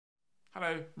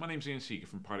Hello, my name's Ian Seeger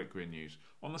from Pilot Career News.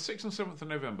 On the 6th and 7th of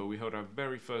November, we held our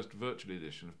very first virtual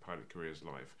edition of Pilot Careers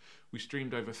Live. We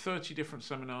streamed over 30 different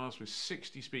seminars with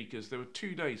 60 speakers. There were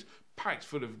 2 days packed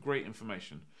full of great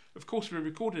information. Of course, we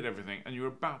recorded everything, and you're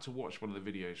about to watch one of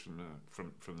the videos from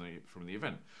the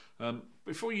event.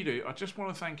 Before you do, I just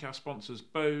want to thank our sponsors,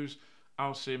 Bose,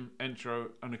 Alsim, Entro,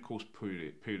 and of course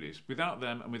Pulis. Without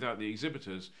them and without the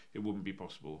exhibitors, it wouldn't be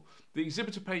possible. The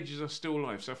exhibitor pages are still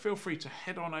live, so feel free to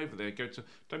head on over there. Go to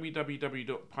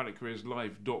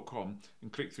www.pilotcareerslive.com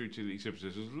and click through to the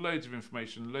exhibitors. There's loads of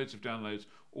information, loads of downloads,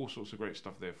 all sorts of great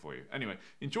stuff there for you. Anyway,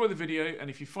 enjoy the video, and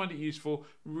if you find it useful,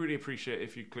 really appreciate it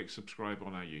if you click subscribe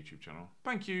on our YouTube channel.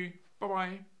 Thank you.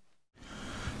 Bye-bye.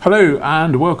 Hello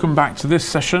and welcome back to this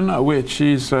session, which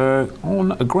is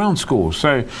on ground school.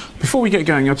 So before we get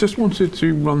going, I just wanted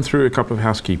to run through a couple of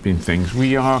housekeeping things.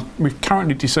 We've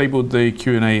currently disabled the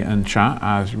Q&A and chat.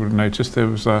 As you would have noticed, there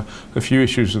was a few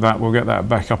issues with that. We'll get that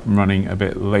back up and running a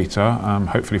bit later,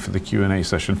 hopefully for the Q&A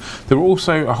session. There were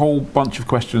also a whole bunch of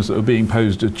questions that were being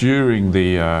posed during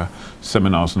the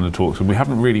seminars and the talks, and we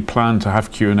haven't really planned to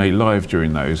have Q&A live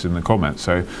during those in the comments,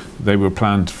 so they were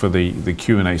planned for the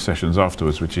Q&A sessions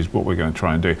afterwards, which is what we're going to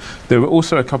try and do. There were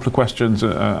also a couple of questions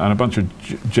and a bunch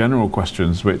of general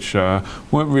questions which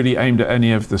weren't really aimed at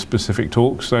any of the specific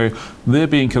talks, so they're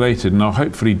being collated, and I'll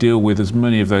hopefully deal with as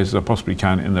many of those as I possibly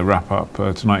can in the wrap-up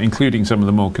tonight, including some of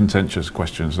the more contentious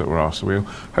questions that were asked. So we'll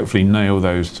hopefully nail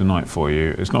those tonight for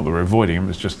you. It's not that we're avoiding them,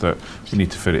 it's just that we need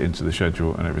to fit it into the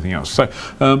schedule and everything else. So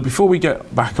before we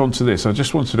get back onto this, I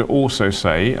just wanted to also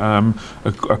say a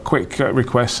quick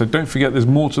request. So don't forget, there's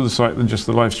more to the site than just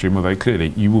the live stream, although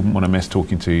clearly you wouldn't want to miss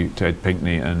talking to Ted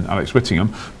Pinkney and Alex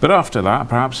Whittingham. But after that,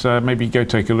 perhaps maybe go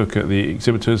take a look at the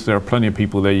exhibitors. There are plenty of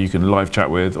people there you can live chat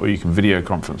with, or you can video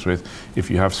conference with if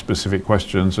you have specific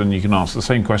questions, and you can ask the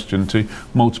same question to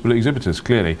multiple exhibitors,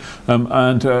 clearly.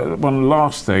 And one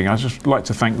last thing, I'd just like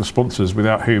to thank the sponsors,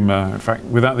 without whom, in fact,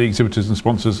 without the exhibitors and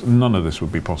sponsors, none of this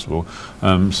would be possible.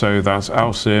 So that's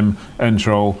Alsim,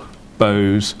 Entrol,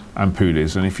 Bose and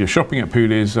Pulis, and if you're shopping at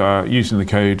Pulis using the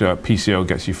code PCL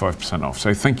gets you 5% off.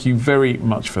 So thank you very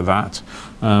much for that,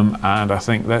 and I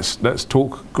think let's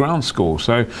talk ground school.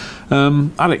 So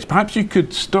Alex, perhaps you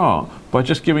could start by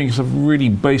just giving us a really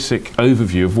basic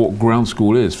overview of what ground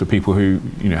school is for people who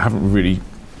haven't really,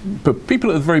 but people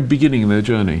at the very beginning of their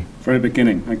journey. Very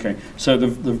beginning, okay. So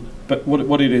but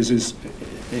what it is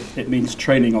it means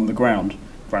training on the ground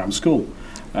school.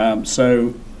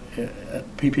 So at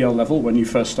PPL level, when you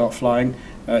first start flying,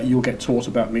 you'll get taught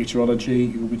about meteorology,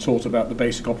 you'll be taught about the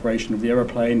basic operation of the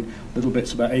aeroplane, little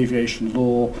bits about aviation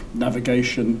law,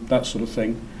 navigation, that sort of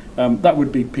thing. That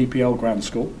would be PPL ground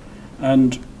school.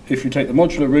 And if you take the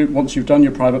modular route, once you've done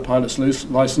your private pilot's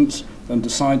license and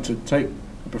decide to take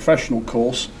a professional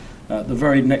course, the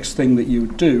very next thing that you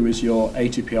do is your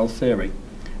ATPL Theory.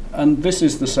 And this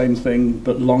is the same thing,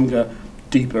 but longer,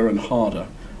 deeper and harder.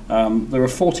 There are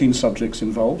 14 subjects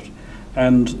involved,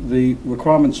 and the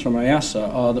requirements from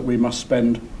EASA are that we must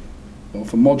spend, well,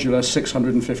 for modular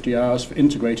 650 hours, for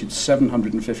integrated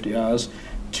 750 hours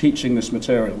teaching this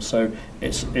material. So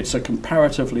it's a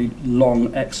comparatively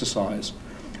long exercise,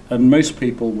 and most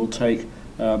people will take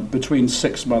between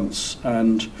 6 months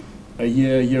and a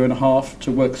year and a half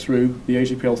to work through the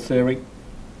ATPL Theory,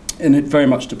 and it very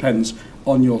much depends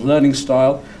on your learning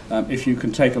style. If you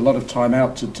can take a lot of time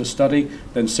out to study,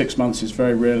 then 6 months is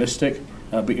very realistic,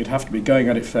 but you'd have to be going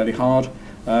at it fairly hard.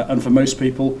 And for most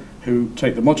people who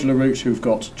take the modular route, who've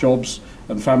got jobs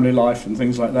and family life and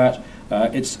things like that,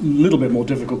 it's a little bit more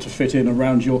difficult to fit in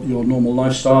around your normal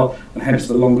lifestyle, and hence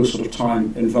the longer sort of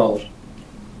time involved.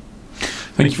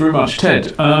 Thank you very much,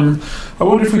 Ted. I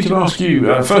wonder if we could ask you,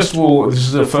 first of all, this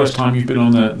is the first time you've been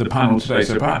on the panel today,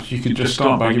 so perhaps you could just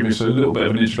start by giving us a little bit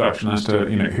of an introduction as to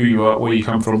who you are, where you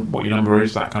come from, what your number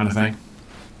is, that kind of thing.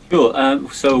 Sure.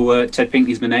 So Ted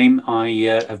Pinkney is my name. I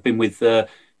have been with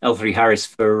L3Harris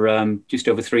for just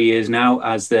over 3 years now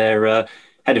as their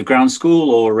head of ground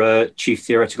school, or chief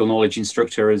theoretical knowledge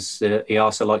instructor, as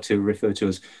EASA like to refer to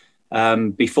us.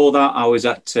 Before that, I was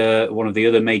at one of the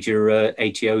other major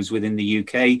ATOs within the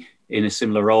UK in a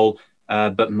similar role,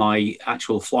 but my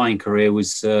actual flying career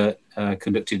was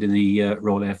conducted in the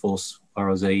Royal Air Force, where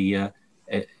I was a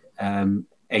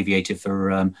aviator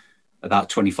for about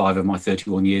 25 of my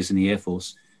 31 years in the Air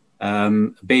Force.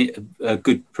 A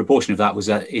good proportion of that was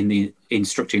in the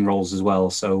instructing roles as well,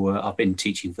 so I've been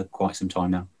teaching for quite some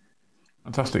time now.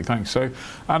 Fantastic, thanks. So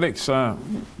Alex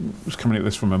was coming at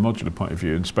this from a modular point of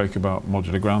view and spoke about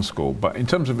modular ground school, but in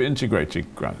terms of integrated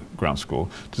ground school,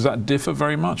 does that differ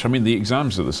very much? I mean, the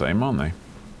exams are the same, aren't they?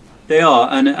 They are,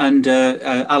 and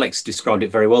Alex described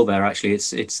it very well there. Actually,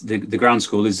 it's the ground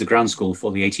school is the ground school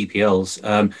for the ATPLs.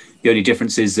 The only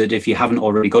difference is that if you haven't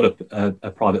already got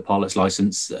a private pilot's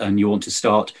license and you want to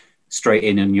start straight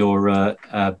in your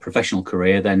professional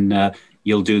career, then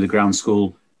you'll do the ground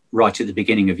school right at the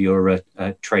beginning of your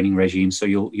training regime. So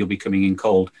you'll be coming in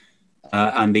cold,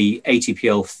 and the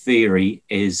ATPL theory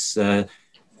is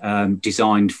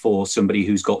designed for somebody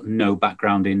who's got no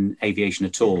background in aviation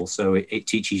at all. So it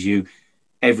teaches you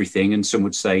everything, and some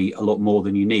would say a lot more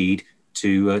than you need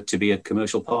to be a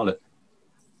commercial pilot.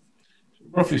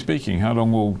 Roughly speaking, how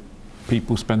long will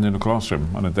people spend in a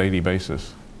classroom on a daily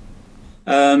basis?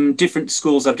 Different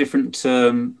schools have different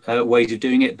ways of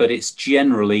doing it, but it's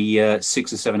generally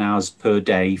 6 or 7 hours per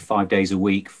day, 5 days a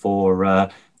week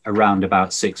for around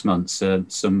about 6 months.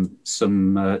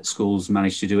 Some schools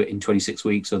manage to do it in 26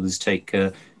 weeks, others take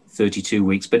 32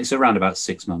 weeks, but it's around about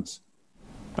 6 months.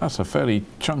 That's a fairly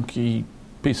chunky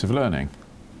piece of learning.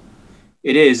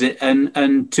 It is,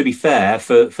 and to be fair,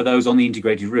 for those on the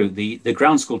integrated route, the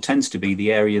ground school tends to be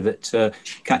the area that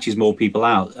catches more people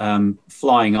out.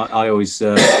 Flying, I always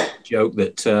joke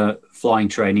that flying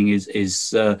training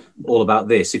is all about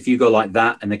this. If you go like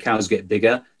that and the cows get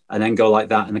bigger, and then go like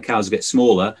that and the cows get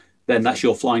smaller, then that's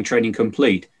your flying training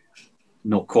complete.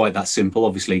 Not quite that simple,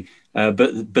 obviously, but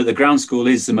the ground school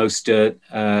is the most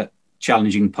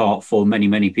challenging part for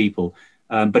many people.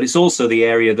 But it's also the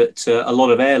area that a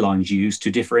lot of airlines use to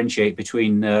differentiate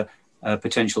between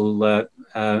potential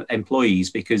employees,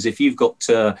 because if you've got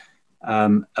a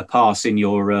pass in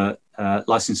your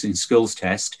licensing skills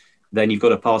test, then you've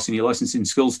got a pass in your licensing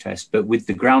skills test. But with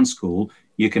the ground school,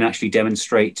 you can actually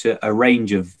demonstrate a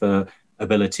range of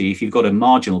ability. If you've got a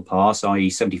marginal pass, i.e.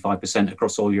 75%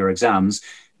 across all your exams,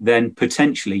 then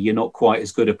potentially you're not quite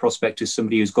as good a prospect as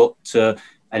somebody who's got an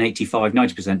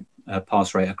 85-90%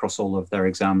 pass rate across all of their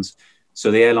exams. So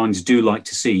the airlines do like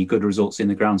to see good results in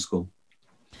the ground school.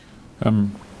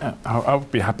 I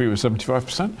would be happy with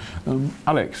 75%.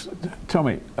 Alex, tell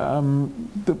me,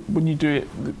 when you do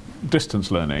it,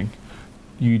 distance learning,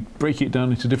 you break it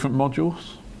down into different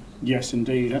modules? Yes,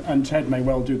 indeed, and Ted may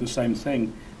well do the same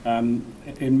thing.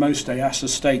 In most EASA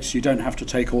states, you don't have to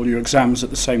take all your exams at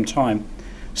the same time.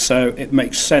 So it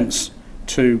makes sense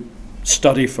to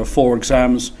study for 4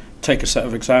 exams, take a set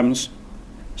of exams,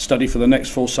 study for the next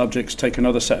 4 subjects, take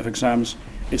another set of exams.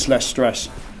 It's less stress.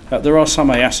 There are some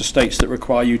EASA states that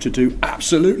require you to do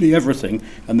absolutely everything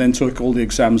and then take all the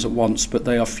exams at once, but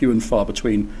they are few and far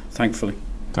between, thankfully.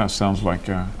 That sounds like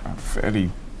a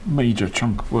fairly major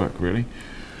chunk of work, really.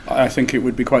 I think it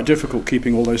would be quite difficult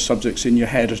keeping all those subjects in your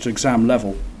head at exam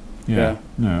level. Yeah.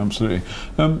 No, absolutely.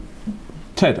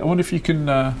 Ted, I wonder if you can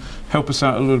help us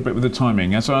out a little bit with the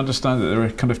timing. As I understand it, there are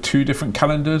kind of 2 different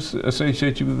calendars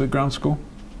associated with the ground school.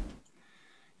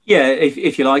 Yeah,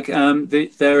 if you like.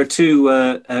 There are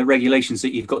 2 regulations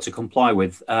that you've got to comply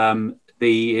with.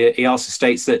 The EASA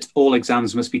states that all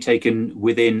exams must be taken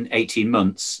within 18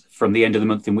 months from the end of the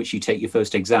month in which you take your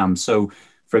first exam. So,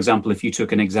 for example, if you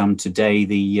took an exam today,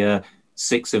 the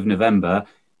 6th of November,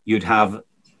 you'd have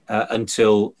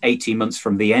until 18 months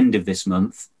from the end of this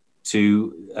month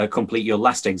to complete your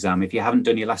last exam. If you haven't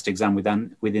done your last exam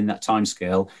within that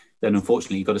timescale, then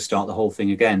unfortunately you've got to start the whole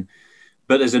thing again.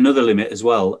 But there's another limit as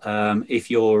well. If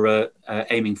you're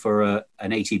aiming for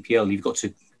an ATPL, you've got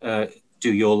to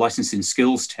do your licensing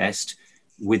skills test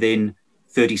within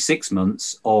 36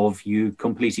 months of you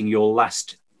completing your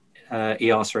last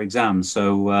EASA exam.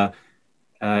 So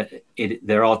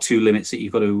there are 2 limits that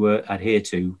you've got to adhere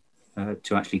to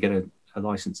actually get a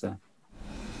license there.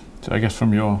 So I guess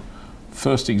from your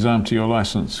first exam to your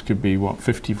license could be, what,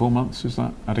 54 months? Is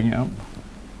that adding it up?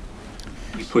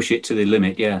 You push it to the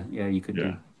limit, yeah, you could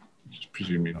do. Just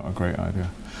presumably not a great idea.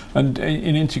 And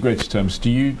in integrated terms, do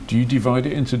you divide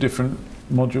it into different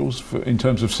modules in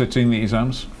terms of sitting the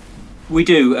exams? We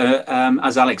do.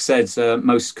 As Alex says,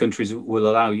 most countries will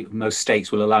allow you, most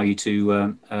states will allow you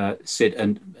to sit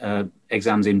and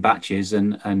exams in batches,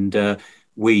 and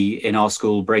we in our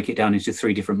school break it down into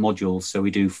 3 different modules. So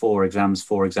we do 4 exams,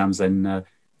 then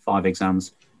 5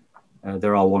 exams.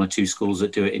 There are 1 or 2 schools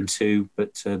that do it in 2,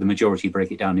 but the majority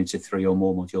break it down into 3 or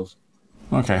more modules.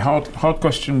 Okay, hard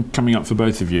question coming up for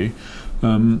both of you.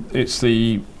 It's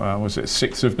the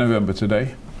 6th of November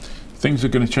today. Things are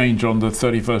going to change on the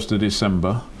 31st of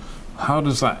December. How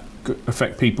does that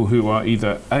affect people who are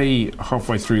either A,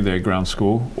 halfway through their ground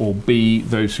school, or B,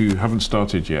 those who haven't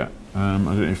started yet? I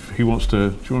don't know if do you want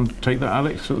to take that,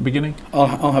 Alex, at the beginning?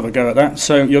 I'll have a go at that.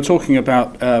 So you're talking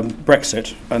about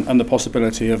Brexit and the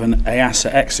possibility of an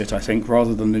EASA exit, I think,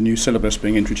 rather than the new syllabus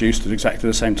being introduced at exactly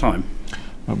the same time.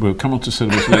 We'll come on to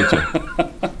syllabus later.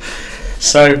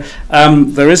 So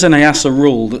there is an EASA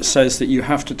rule that says that you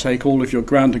have to take all of your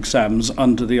ground exams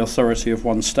under the authority of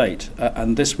one state,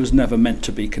 and this was never meant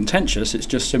to be contentious. It's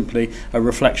just simply a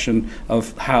reflection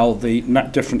of how the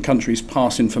different countries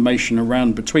pass information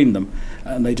around between them,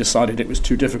 and they decided it was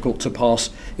too difficult to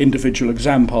pass individual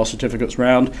exam pass certificates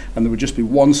round, and there would just be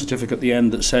one certificate at the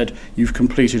end that said you've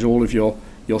completed all of your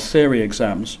theory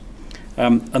exams.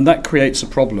 And that creates a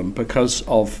problem because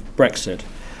of Brexit.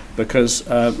 Because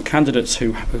candidates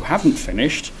who haven't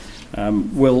finished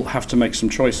will have to make some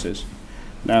choices.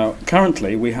 Now,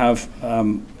 currently we have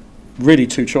really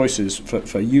two choices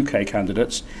for UK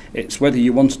candidates. It's whether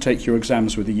you want to take your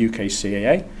exams with the UK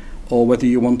CAA or whether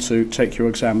you want to take your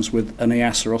exams with an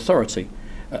EASA authority.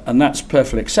 And that's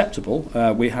perfectly acceptable.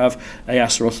 We have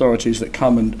EASA authorities that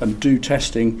come and do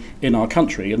testing in our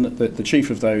country, and the chief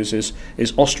of those is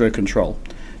Austro-Control.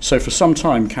 So for some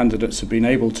time, candidates have been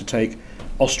able to take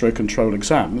Austro-Control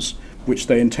exams, which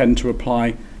they intend to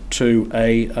apply to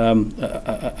an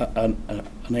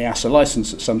EASA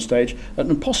license at some stage,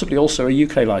 and possibly also a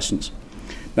UK license.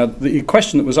 Now, the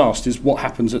question that was asked is what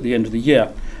happens at the end of the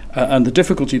year, and the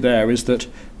difficulty there is that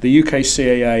the UK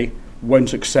CAA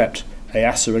won't accept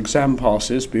EASA exam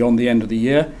passes beyond the end of the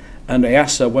year, and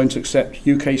EASA won't accept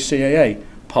UK CAA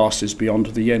passes beyond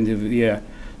the end of the year.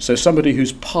 So somebody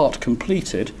who's part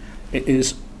completed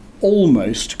is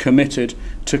almost committed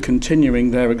to continuing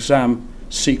their exam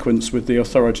sequence with the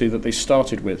authority that they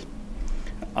started with.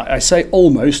 I say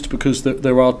almost because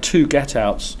there are two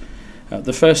get-outs.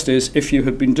 The first is if you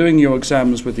had been doing your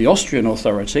exams with the Austrian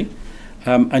authority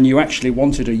and you actually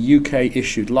wanted a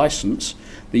UK-issued license,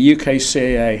 the UK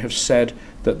CAA have said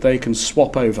that they can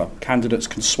swap over, candidates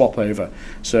can swap over.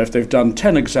 So if they've done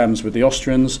 10 exams with the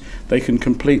Austrians, they can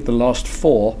complete the last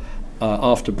 4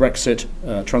 after Brexit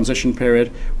transition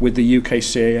period with the UK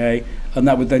CAA, and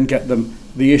that would then get them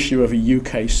the issue of a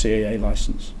UK CAA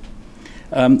license.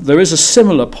 There is a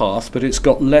similar path, but it's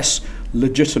got less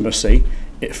legitimacy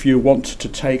if you want to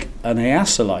take an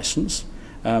EASA license,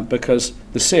 because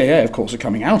the CAA, of course, are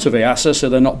coming out of EASA, so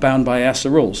they're not bound by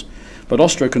EASA rules. But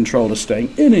Austro-Control are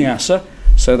staying in EASA,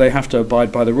 so they have to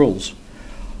abide by the rules.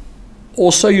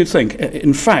 Or so you'd think.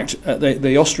 In fact,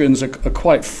 the Austrians are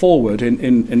quite forward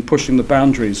in pushing the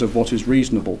boundaries of what is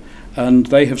reasonable, and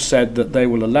they have said that they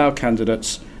will allow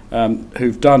candidates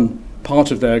who've done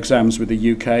part of their exams with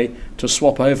the UK to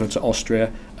swap over to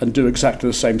Austria and do exactly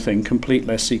the same thing, complete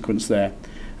their sequence there.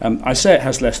 I say it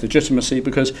has less legitimacy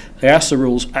because the EASA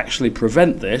rules actually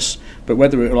prevent this, but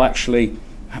whether it will actually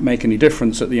make any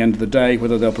difference at the end of the day,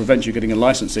 whether they'll prevent you getting a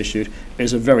license issued,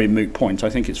 is a very moot point. I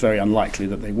think it's very unlikely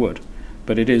that they would.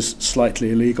 But it is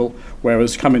slightly illegal,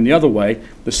 whereas coming the other way,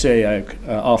 the CAA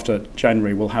after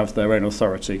January will have their own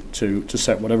authority to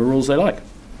set whatever rules they like.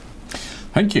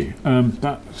 Thank you.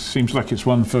 That seems like it's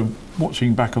one for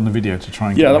watching back on the video to try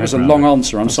and get that was a long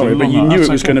answer, I'm sorry, but you knew it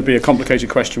was going to be a complicated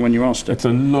question when you asked it. It's a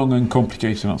long and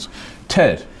complicated answer.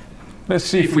 Ted, let's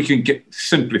see if we can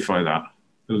simplify that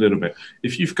a little bit.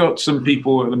 If you've got some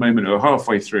people at the moment who are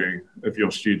halfway through of your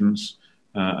students,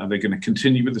 are they going to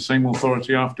continue with the same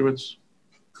authority afterwards?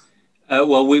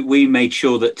 Well, we made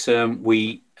sure that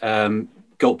we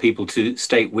got people to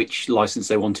state which license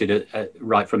they wanted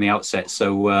right from the outset.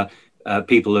 So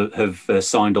people have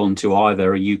signed on to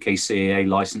either a UK CAA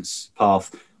license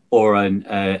path or an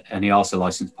EASA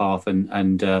license path,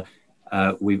 and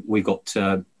we've got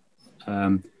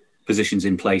positions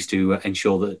in place to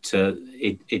ensure that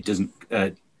it doesn't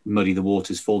muddy the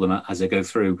waters for them as they go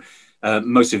through.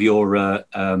 Most of your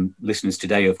listeners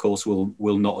today, of course, will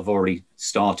not have already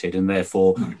started, and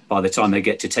therefore, by the time they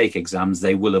get to take exams,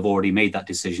 they will have already made that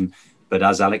decision. But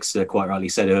as Alex quite rightly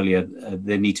said earlier,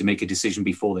 they need to make a decision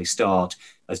before they start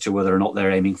as to whether or not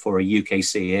they're aiming for a UK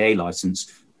CAA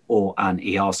license or an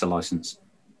EASA license.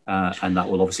 And that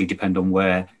will obviously depend on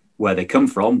where they come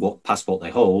from, what passport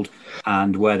they hold,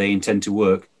 and where they intend to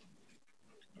work.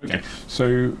 Okay,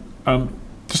 so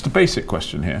just a basic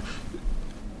question here.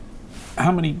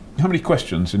 How many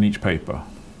questions in each paper?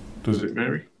 Does it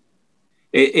vary?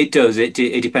 It does. It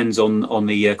depends on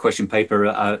the question paper.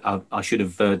 I should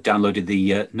have downloaded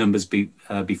the numbers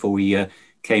before we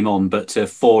came on. But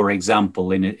for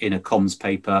example, in a comms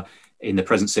paper in the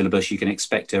present syllabus, you can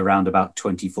expect around about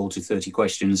 24 to 30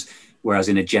 questions, whereas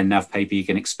in a Gen Nav paper you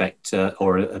can expect,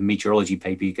 or a meteorology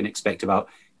paper, you can expect about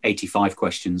 85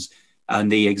 questions.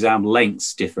 And the exam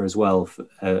lengths differ as well.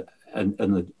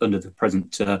 Under the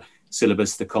present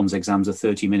syllabus, the comms exams are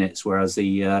 30 minutes, whereas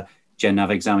the Gen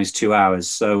Nav exam is 2 hours.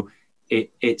 So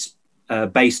it's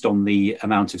based on the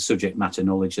amount of subject matter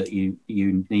knowledge that you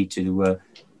need to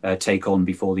take on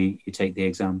before you take the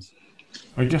exams.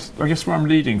 I guess where I'm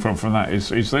leading from that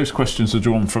is those questions are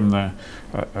drawn from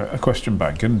a question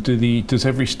bank, and does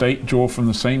every state draw from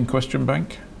the same question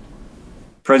bank?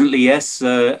 Presently, yes.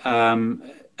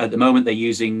 At the moment, they're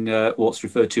using what's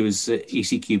referred to as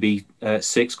ECQB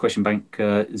 6, Question Bank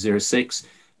 06.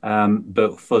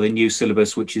 But for the new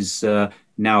syllabus, which is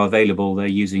now available, they're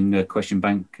using Question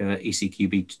Bank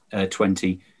ECQB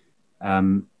 20.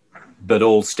 But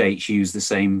all states use the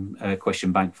same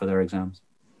question bank for their exams.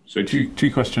 So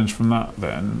two questions from that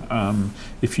then.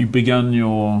 If you began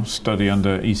your study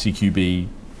under ECQB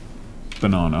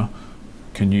Banana,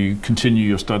 can you continue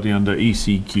your study under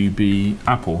ECQB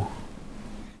Apple?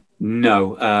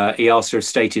 No, EASA has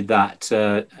stated that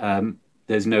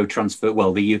there's no transfer.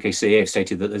 Well, the UKCA have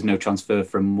stated that there's no transfer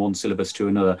from one syllabus to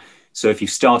another. So if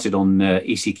you've started on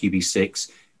ECQB 6,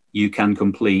 you can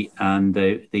complete, and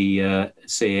the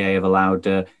CAA have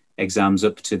allowed exams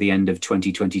up to the end of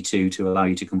 2022 to allow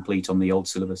you to complete on the old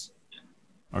syllabus.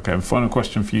 Okay, and final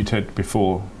question for you, Ted,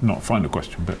 not final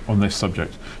question, but on this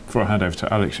subject, before I hand over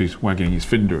to Alex, who's wagging his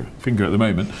finger at the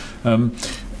moment.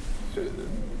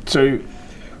 So,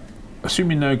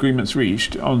 assuming no agreement's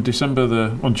reached, on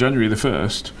January the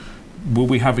 1st, will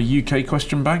we have a UK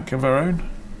question bank of our own?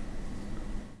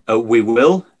 We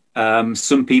will.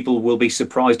 Some people will be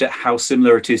surprised at how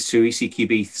similar it is to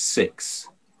ECQB 6.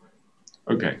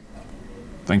 Okay.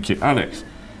 Thank you. Alex,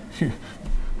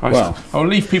 I'll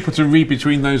leave people to read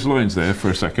between those lines there for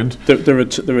a second. There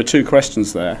are two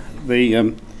questions there.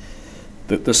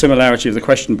 The similarity of the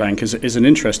question bank is an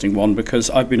interesting one, because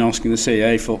I've been asking the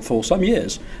CAA for some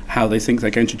years how they think they're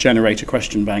going to generate a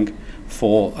question bank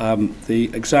for the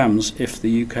exams if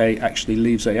the UK actually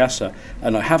leaves EASA,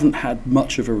 and I haven't had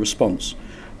much of a response.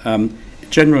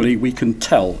 Generally, we can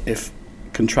tell if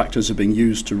contractors are being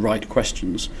used to write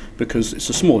questions, because it's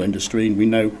a small industry and we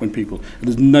know when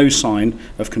there's no sign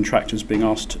of contractors being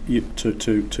asked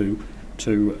to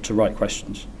write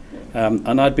questions.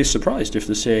 And I'd be surprised if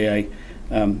the CAA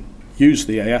use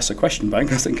the EASA question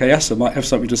bank. I think EASA might have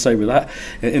something to say with that,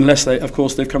 unless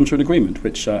they've come to an agreement,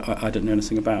 which I don't know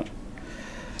anything about.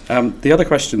 The other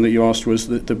question that you asked was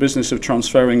the business of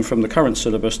transferring from the current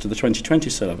syllabus to the 2020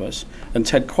 syllabus, and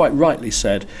Ted quite rightly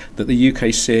said that the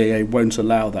UK CAA won't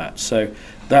allow that. So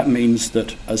that means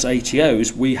that as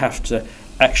ATOs we have to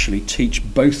actually teach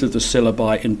both of the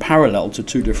syllabi in parallel to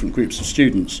two different groups of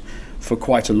students for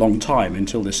quite a long time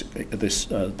until this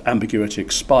ambiguity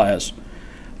expires.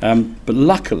 But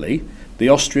luckily, the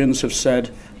Austrians have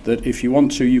said that if you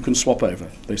want to, you can swap over.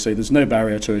 They say there's no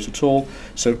barrier to it at all.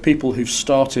 So people who've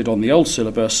started on the old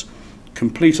syllabus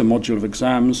complete a module of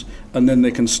exams, and then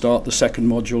they can start the second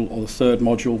module or the third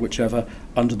module, whichever,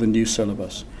 under the new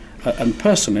syllabus. And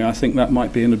personally, I think that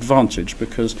might be an advantage,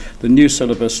 because the new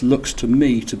syllabus looks to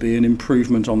me to be an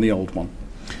improvement on the old one.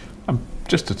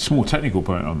 Just a small technical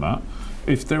point on that.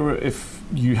 If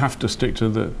you have to stick to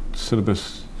the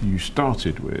syllabus you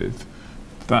started with,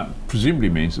 that presumably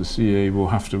means the CA will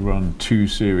have to run two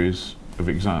series of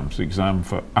exams, exam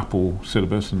for Apple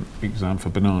syllabus and exam for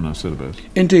Banana syllabus.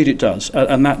 Indeed it does,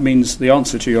 and that means the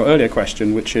answer to your earlier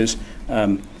question, which is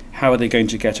how are they going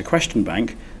to get a question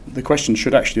bank? The question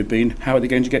should actually have been, how are they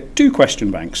going to get two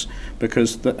question banks?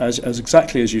 Because as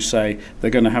exactly as you say,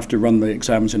 they're going to have to run the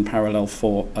exams in parallel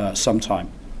for some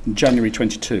time, January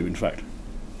 22 in fact.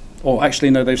 Or actually,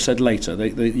 no, they've said later.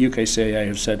 The UK CAA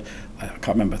have said, I can't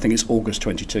remember, I think it's August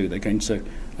 22, they're going to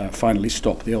finally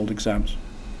stop the old exams.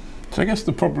 So I guess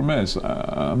the problem is,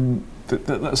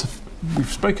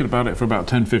 we've spoken about it for about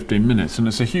 10-15 minutes, and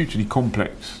it's a hugely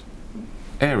complex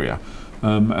area.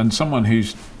 And someone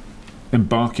who's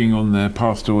embarking on their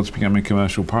path towards becoming a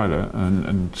commercial pilot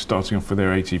and starting off with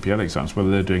their ATPL exams,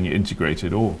 whether they're doing it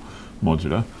integrated or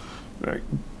modular,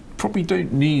 probably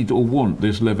don't need or want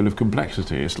this level of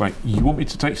complexity. It's like, you want me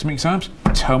to take some exams?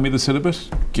 Tell me the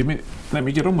syllabus. Let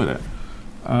me get on with it.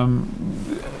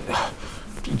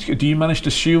 Do you manage to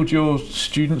shield your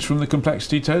students from the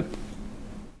complexity, Ted?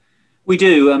 We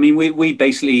do. I mean, we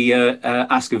basically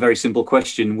ask a very simple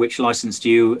question: which license do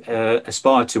you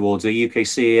aspire towards, a UK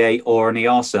CAA or an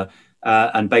EASA?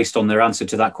 And based on their answer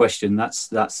to that question, that's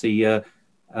the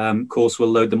course we'll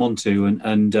load them onto.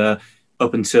 And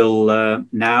up until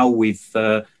now, we've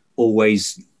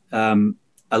always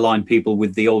aligned people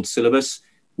with the old syllabus,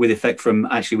 with effect from,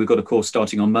 actually, we've got a course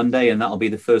starting on Monday, and that'll be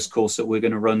the first course that we're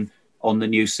going to run on the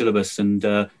new syllabus.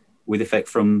 And with effect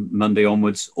from Monday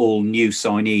onwards, all new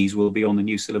signees will be on the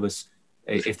new syllabus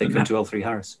if they come to L3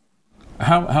 Harris.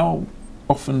 How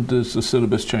often does the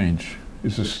syllabus change?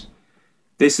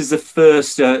 This is the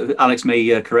first, Alex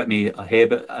may correct me here,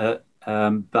 but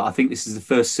but I think this is the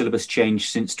first syllabus change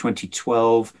since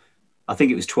 2012. I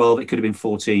think it was 12. It could have been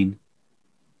 14.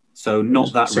 So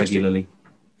not that 16. regularly.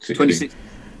 16. 26.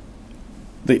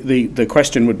 The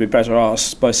question would be better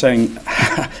asked by saying,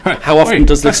 how often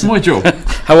does this? That's my job.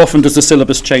 How often does the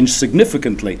syllabus change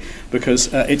significantly?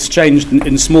 Because it's changed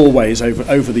in small ways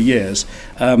over the years,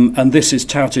 and this is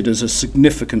touted as a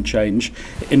significant change.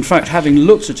 In fact, having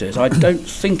looked at it, I don't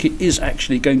think it is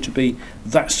actually going to be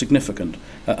that significant.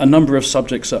 A number of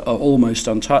subjects are almost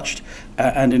untouched,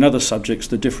 and in other subjects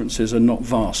the differences are not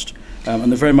vast.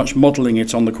 And they're very much modelling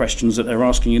it on the questions that they're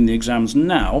asking in the exams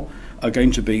now are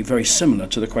going to be very similar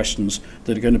to the questions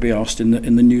that are going to be asked in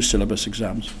the new syllabus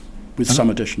exams, with some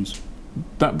additions.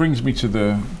 That brings me to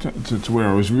where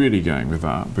I was really going with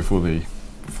that before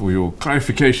your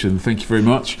clarification. Thank you very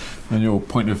much, and your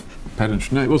point of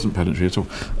pedantry. No, it wasn't pedantry at all.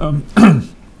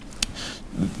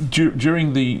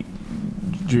 During the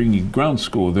ground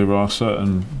school, there are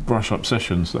certain brush-up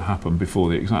sessions that happen before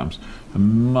the exams,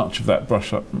 and much of that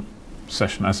brush-up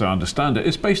session, as I understand it,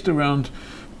 is based around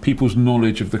people's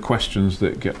knowledge of the questions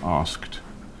that get asked.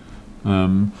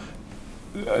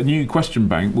 A new question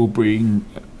bank will bring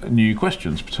new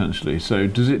questions potentially. So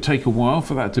does it take a while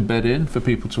for that to bed in, for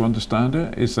people to understand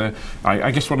it? Is there?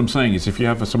 I guess what I'm saying is, if you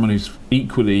have someone who's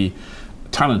equally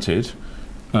talented,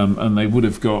 and they would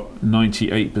have got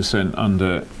 98%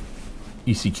 under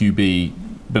ECQB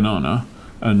banana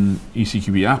and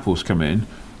ECQB apples come in,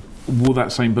 will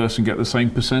that same person get the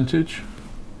same percentage,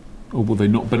 or will they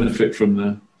not benefit from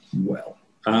the? Well,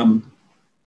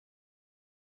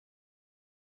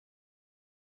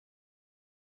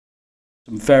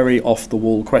 very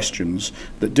off-the-wall questions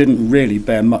that didn't really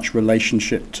bear much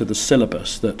relationship to the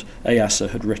syllabus that EASA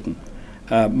had written.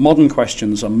 Modern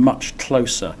questions are much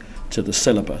closer to the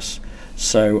syllabus.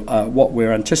 So what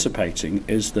we're anticipating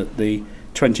is that the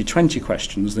 2020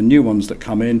 questions, the new ones that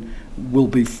come in, will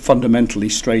be fundamentally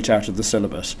straight out of the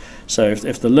syllabus. So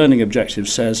if the learning objective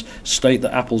says state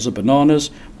that apples are bananas,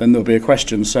 then there'll be a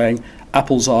question saying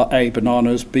apples are A,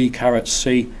 bananas, B, carrots,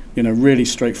 C, really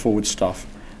straightforward stuff.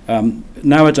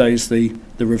 Nowadays the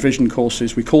revision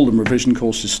courses, we call them revision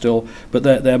courses still, but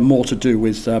they're more to do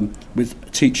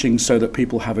with teaching so that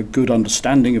people have a good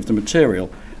understanding of the material,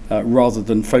 rather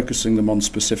than focusing them on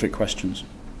specific questions.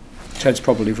 Ted's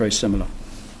probably very similar.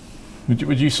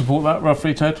 Would you support that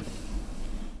roughly, Ted?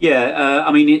 Yeah,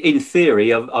 I mean, in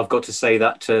theory, I've got to say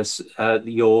that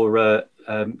your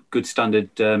good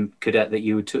standard cadet that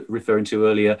you were referring to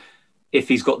earlier, if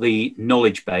he's got the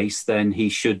knowledge base, then he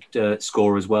should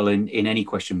score as well in any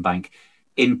question bank.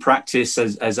 In practice,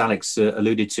 as Alex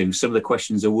alluded to, some of the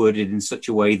questions are worded in such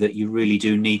a way that you really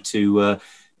do need to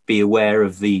be aware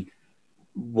of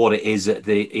what it is that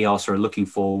the EASA are looking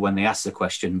for when they ask the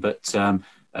question. But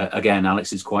again,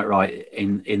 Alex is quite right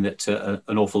in that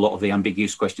an awful lot of the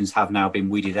ambiguous questions have now been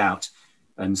weeded out.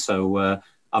 And so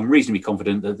I'm reasonably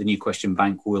confident that the new question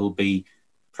bank will be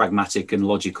pragmatic and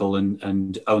logical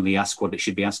and only ask what it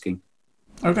should be asking.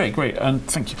 Okay, great, and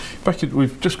thank you. Becky,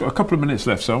 we've just got a couple of minutes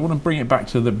left, so I want to bring it back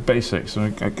to the basics. I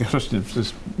guess if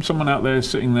there's someone out there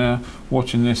sitting there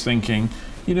watching this thinking,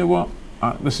 you know what,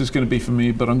 this is going to be for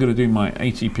me, but I'm going to do my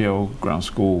ATPL ground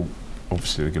school.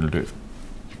 Obviously, they're going to do it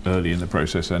early in the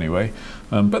process anyway,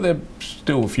 but they're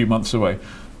still a few months away,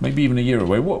 maybe even a year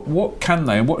away. What can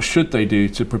they and what should they do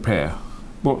to prepare?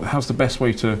 How's the best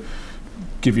way to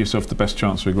give yourself the best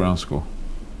chance for a ground school?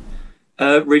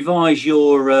 Revise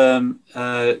your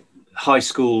high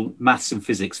school maths and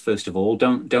physics first of all.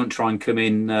 Don't try and come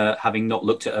in having not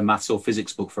looked at a maths or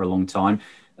physics book for a long time,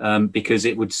 because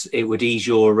it would ease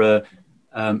your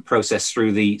process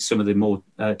through some of the more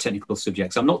technical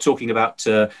subjects. I'm not talking about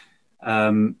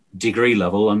degree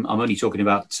level. I'm only talking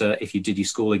about if you did your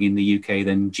schooling in the UK,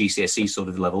 then GCSE sort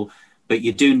of level. But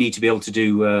you do need to be able to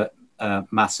do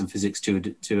maths and physics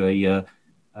to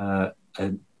a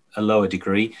lower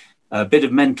degree. A bit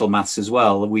of mental maths as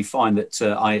well. We find that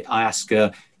I ask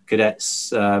cadets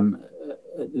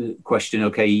question,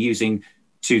 okay, you're using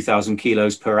 2,000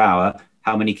 kilos per hour.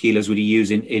 How many kilos would you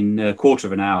use in a quarter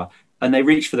of an hour? And they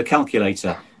reach for the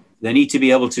calculator. They need to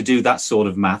be able to do that sort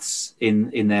of maths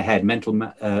in their head. Mental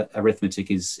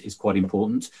arithmetic is quite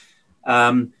important.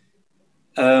 A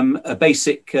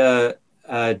basic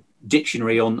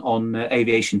dictionary on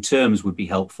aviation terms would be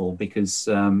helpful, because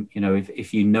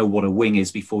if you know what a wing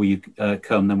is before you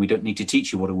come, then we don't need to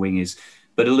teach you what a wing is.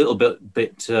 But a little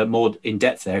bit more in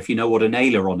depth there, if you know what an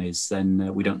aileron is,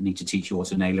 then we don't need to teach you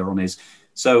what an aileron is.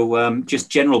 So just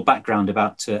general background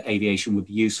about aviation would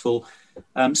be useful.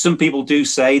 Some people do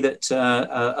say that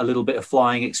a little bit of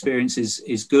flying experience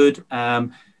is good.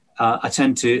 I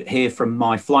tend to hear from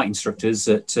my flight instructors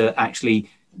that actually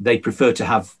they prefer to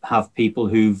have people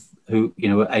who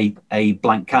a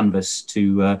blank canvas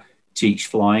to teach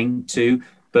flying to.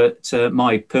 But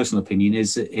my personal opinion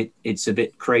is that it's a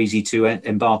bit crazy to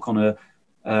embark on a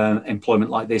employment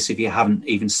like this if you haven't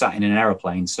even sat in an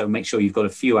aeroplane. So make sure you've got a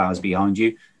few hours behind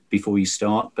you before you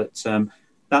start. But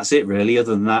that's it really.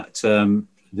 Other than that,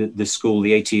 the school,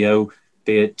 the ATO,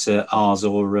 be it ours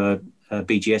or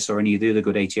BGS or any of the other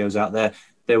good ATOs out there,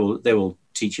 they will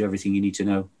teach you everything you need to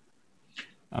know.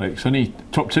 Alex, any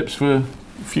top tips for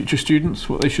future students,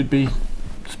 what they should be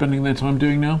spending their time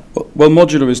doing now? Well,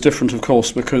 modular is different, of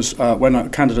course, because when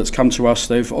candidates come to us,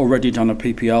 they've already done a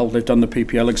PPL, they've done the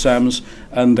PPL exams,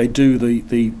 and they do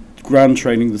the ground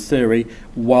training, the theory,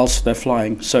 whilst they're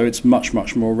flying, so it's much,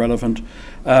 much more relevant.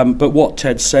 But what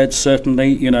Ted said,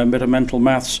 certainly, a bit of mental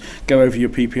maths, go over your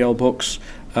PPL books,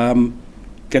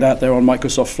 get out there on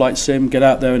Microsoft Flight Sim, get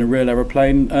out there in a real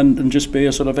aeroplane, and just be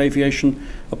a sort of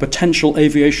a potential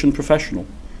aviation professional.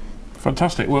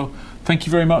 Fantastic. Well, thank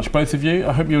you very much, both of you.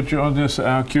 I hope you'll join us at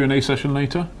our Q&A session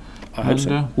later. I hope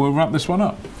so. We'll wrap this one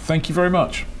up. Thank you very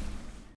much.